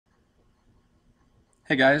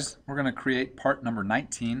Hey guys, we're going to create part number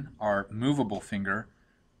 19, our movable finger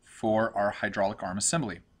for our hydraulic arm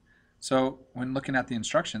assembly. So when looking at the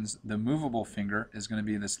instructions, the movable finger is going to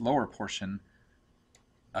be this lower portion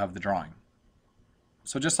of the drawing.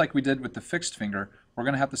 So just like we did with the fixed finger, we're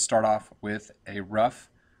going to have to start off with a rough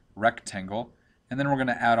rectangle, and then we're going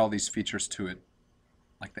to add all these features to it,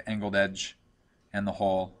 like the angled edge and the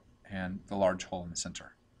hole and the large hole in the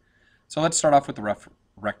center. So let's start off with the rough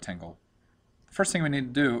rectangle. The first thing we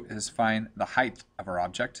need to do is find the height of our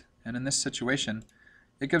object, and in this situation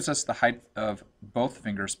it gives us the height of both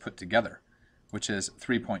fingers put together, which is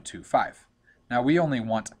 3.25. Now we only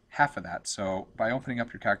want half of that, so by opening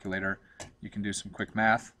up your calculator you can do some quick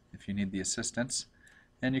math if you need the assistance,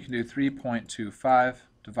 and you can do 3.25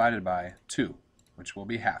 divided by 2, which will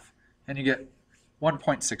be half, and you get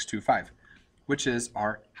 1.625, which is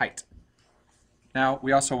our height. Now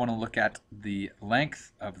we also want to look at the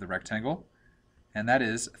length of the rectangle, and that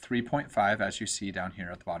is 3.5 as you see down here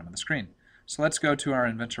at the bottom of the screen. So let's go to our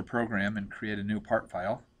Inventor program and create a new part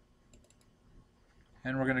file.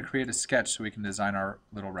 And we're going to create a sketch so we can design our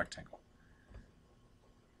little rectangle.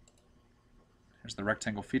 Here's the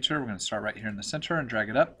rectangle feature. We're going to start right here in the center and drag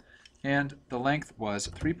it up. And the length was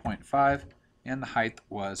 3.5 and the height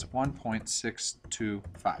was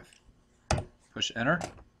 1.625. Push enter.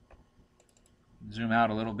 Zoom out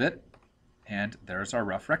a little bit, and there's our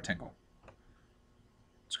rough rectangle.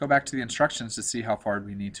 Let's go back to the instructions to see how far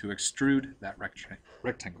we need to extrude that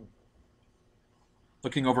rectangle.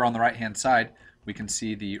 Looking over on the right hand side, we can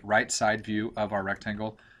see the right side view of our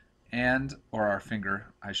rectangle, or our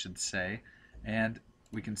finger I should say, and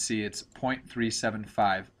we can see it's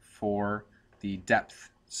 0.375 for the depth.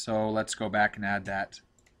 So let's go back and add that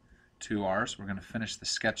to ours. We're going to finish the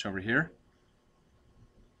sketch over here.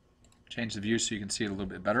 Change the view so you can see it a little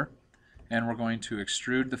bit better, and we're going to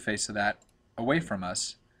extrude the face of that away from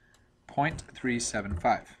us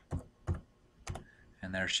 0.375.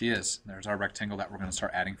 And there she is. There's our rectangle that we're going to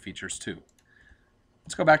start adding features to.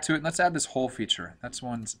 Let's go back to it and let's add this hole feature. That's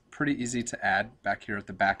one's pretty easy to add back here at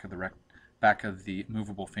the back of the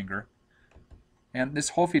movable finger. And this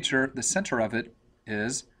hole feature, the center of it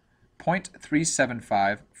is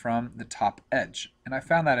 0.375 from the top edge. And I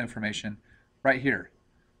found that information right here.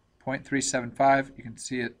 0.375, you can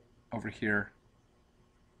see it over here,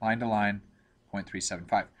 line to line,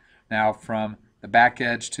 0.375. Now from the back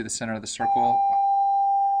edge to the center of the circle,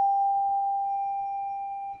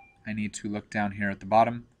 I need to look down here at the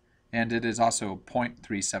bottom, and it is also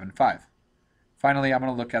 0.375. Finally, I'm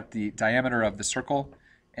going to look at the diameter of the circle,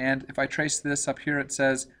 and if I trace this up here, it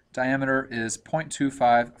says diameter is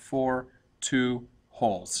 0.25 for 2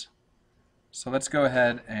 holes. So let's go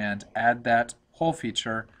ahead and add that hole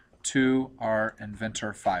feature to our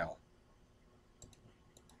Inventor file.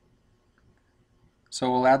 So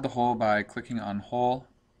we'll add the hole by clicking on hole,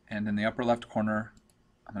 and in the upper left corner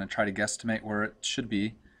I'm going to try to guesstimate where it should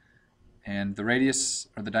be, and the radius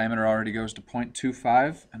or the diameter already goes to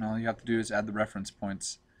 0.25, and all you have to do is add the reference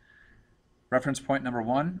points. Reference point number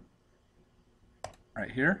 1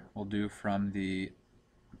 right here we'll do from the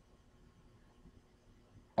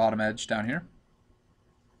bottom edge down here,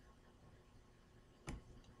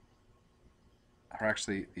 or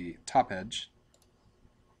actually the top edge.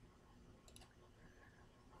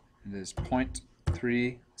 It is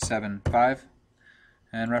 0.375,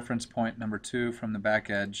 and reference point number 2 from the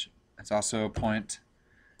back edge, it's also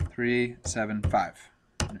 0.375.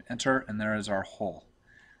 Enter, and there is our hole.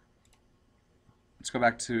 Let's go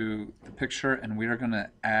back to the picture, and we are going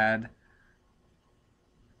to add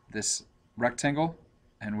this rectangle,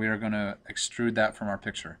 and we are going to extrude that from our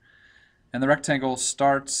picture. And the rectangle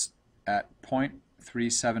starts at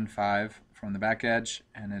 0.375 from the back edge,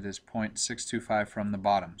 and it is 0.625 from the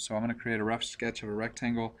bottom. So I'm going to create a rough sketch of a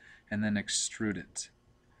rectangle and then extrude it.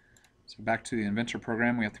 So back to the Inventor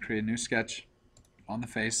program, we have to create a new sketch on the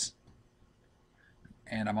face,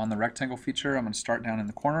 and I'm on the rectangle feature. I'm going to start down in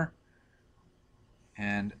the corner,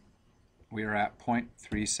 and we are at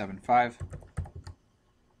 0.375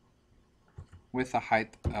 with a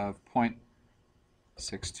height of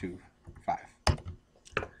 0.625.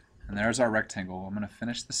 And there's our rectangle. I'm going to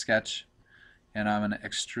finish the sketch, and I'm going to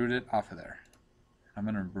extrude it off of there. I'm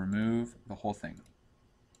going to remove the whole thing.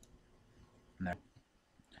 And there.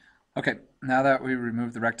 Okay, now that we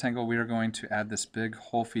removed the rectangle, we are going to add this big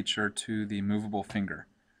hole feature to the movable finger.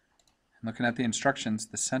 And looking at the instructions,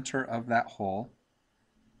 the center of that hole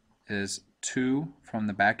is 2 from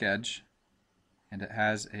the back edge, and it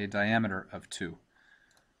has a diameter of 2.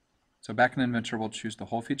 So back in Inventor, we'll choose the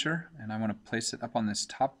hole feature, and I want to place it up on this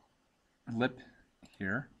top lip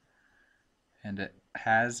here, and it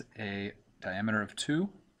has a diameter of 2,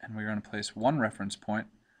 and we're going to place one reference point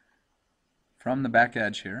from the back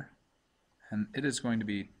edge here, and it is going to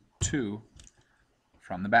be 2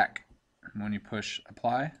 from the back. And when you push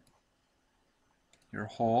apply, your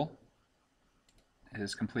hole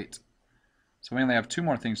is complete. So we only have 2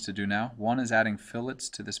 more things to do now. One is adding fillets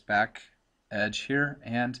to this back edge here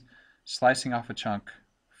and slicing off a chunk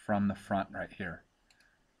from the front right here.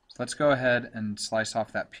 So let's go ahead and slice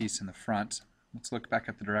off that piece in the front. Let's look back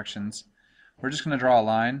at the directions. We're just going to draw a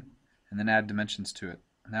line and then add dimensions to it.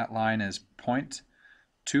 And that line is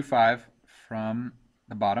 0.25 from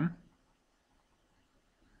the bottom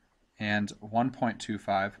and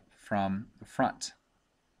 1.25 from the front.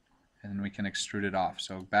 And then we can extrude it off.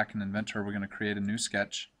 So back in Inventor, we're going to create a new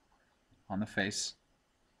sketch on the face.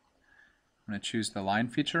 I'm going to choose the line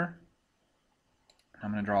feature.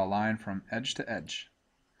 I'm going to draw a line from edge to edge.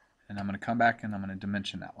 And I'm going to come back and I'm going to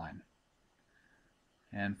dimension that line.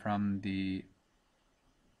 And from the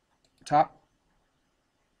top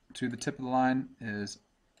to the tip of the line is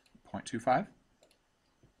 0.25.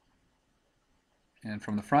 And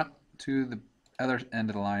from the front to the other end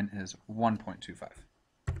of the line is 1.25.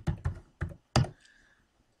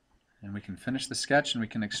 And we can finish the sketch and we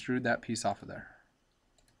can extrude that piece off of there.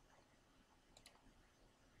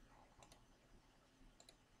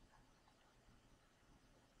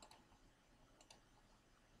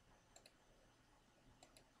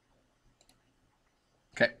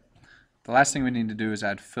 Okay, the last thing we need to do is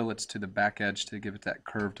add fillets to the back edge to give it that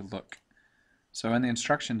curved look. So in the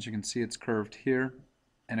instructions you can see it's curved here,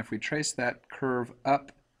 and if we trace that curve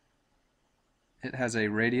up, it has a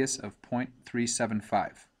radius of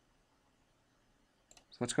 0.375.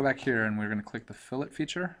 So let's go back here and we're going to click the Phillip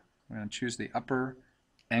feature. We're going to choose the upper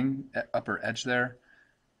edge there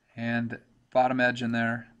and bottom edge in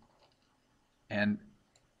there, and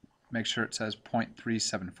make sure it says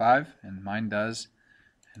 0.375, and mine does.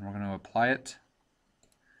 And we're going to apply it,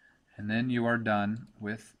 and then you are done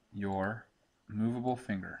with your movable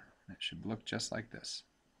finger. It should look just like this.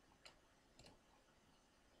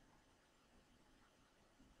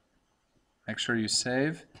 Make sure you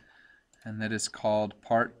save, and that is called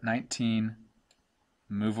Part 19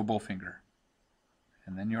 Movable Finger.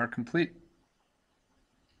 And then you are complete.